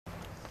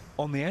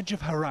On the edge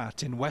of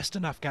Herat in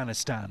western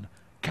Afghanistan,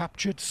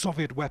 captured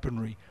Soviet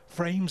weaponry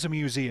frames a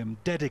museum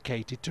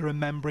dedicated to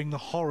remembering the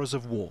horrors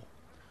of war.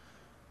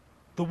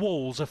 The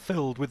walls are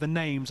filled with the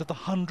names of the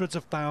hundreds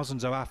of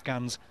thousands of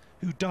Afghans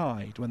who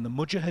died when the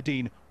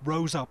Mujahideen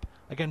rose up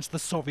against the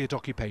Soviet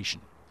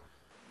occupation.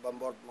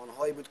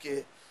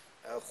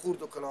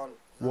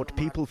 What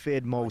people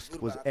feared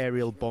most was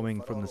aerial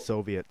bombing from the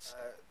Soviets.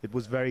 It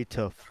was very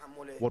tough.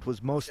 What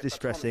was most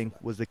distressing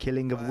was the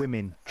killing of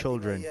women,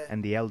 children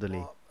and the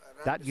elderly.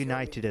 That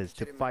united us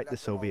to fight the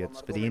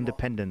Soviets for the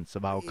independence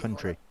of our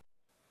country.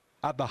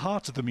 At the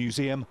heart of the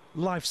museum,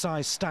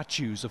 life-size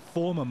statues of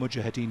former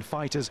Mujahideen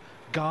fighters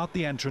guard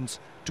the entrance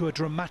to a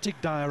dramatic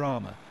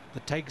diorama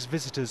that takes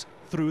visitors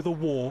through the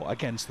war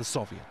against the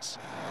Soviets.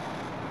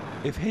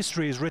 If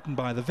history is written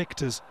by the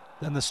victors,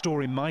 then the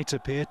story might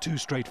appear too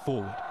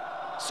straightforward.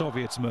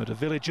 Soviets murder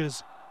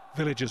villagers,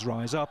 villagers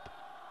rise up,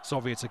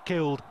 Soviets are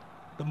killed,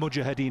 the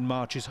Mujahideen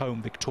marches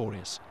home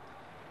victorious.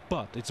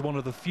 But it's one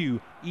of the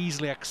few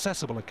easily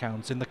accessible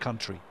accounts in the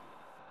country.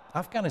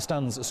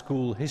 Afghanistan's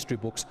school history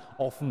books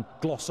often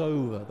gloss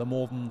over the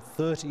more than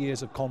 30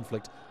 years of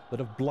conflict that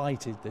have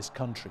blighted this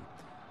country.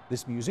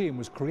 This museum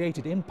was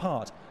created in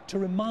part to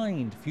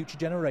remind future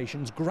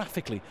generations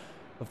graphically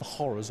of the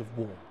horrors of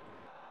war.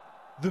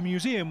 The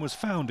museum was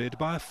founded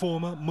by a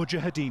former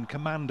Mujahideen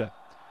commander.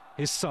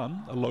 His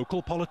son, a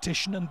local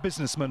politician and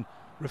businessman,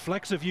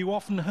 reflects a view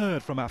often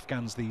heard from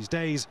Afghans these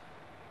days,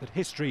 that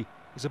history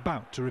is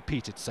about to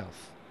repeat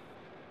itself.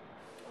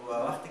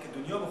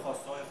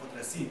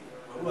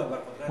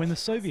 When the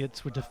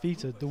Soviets were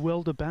defeated, the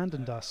world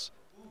abandoned us.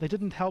 They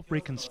didn't help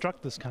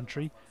reconstruct this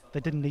country. They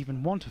didn't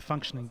even want a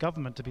functioning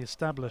government to be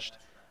established.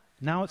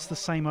 Now it's the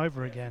same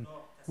over again.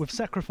 We've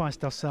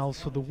sacrificed ourselves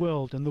for the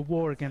world in the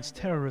war against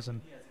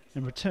terrorism.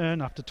 In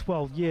return, after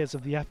 12 years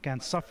of the Afghan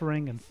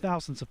suffering and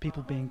thousands of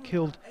people being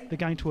killed, they're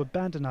going to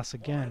abandon us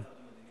again.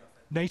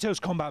 NATO's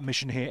combat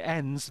mission here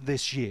ends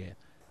this year.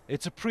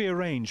 It's a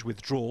pre-arranged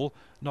withdrawal,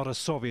 not a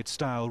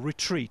Soviet-style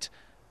retreat.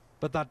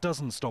 But that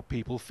doesn't stop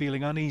people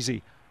feeling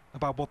uneasy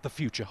about what the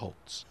future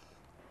holds.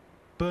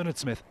 Bernard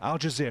Smith, Al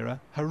Jazeera,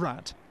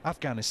 Herat,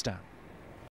 Afghanistan.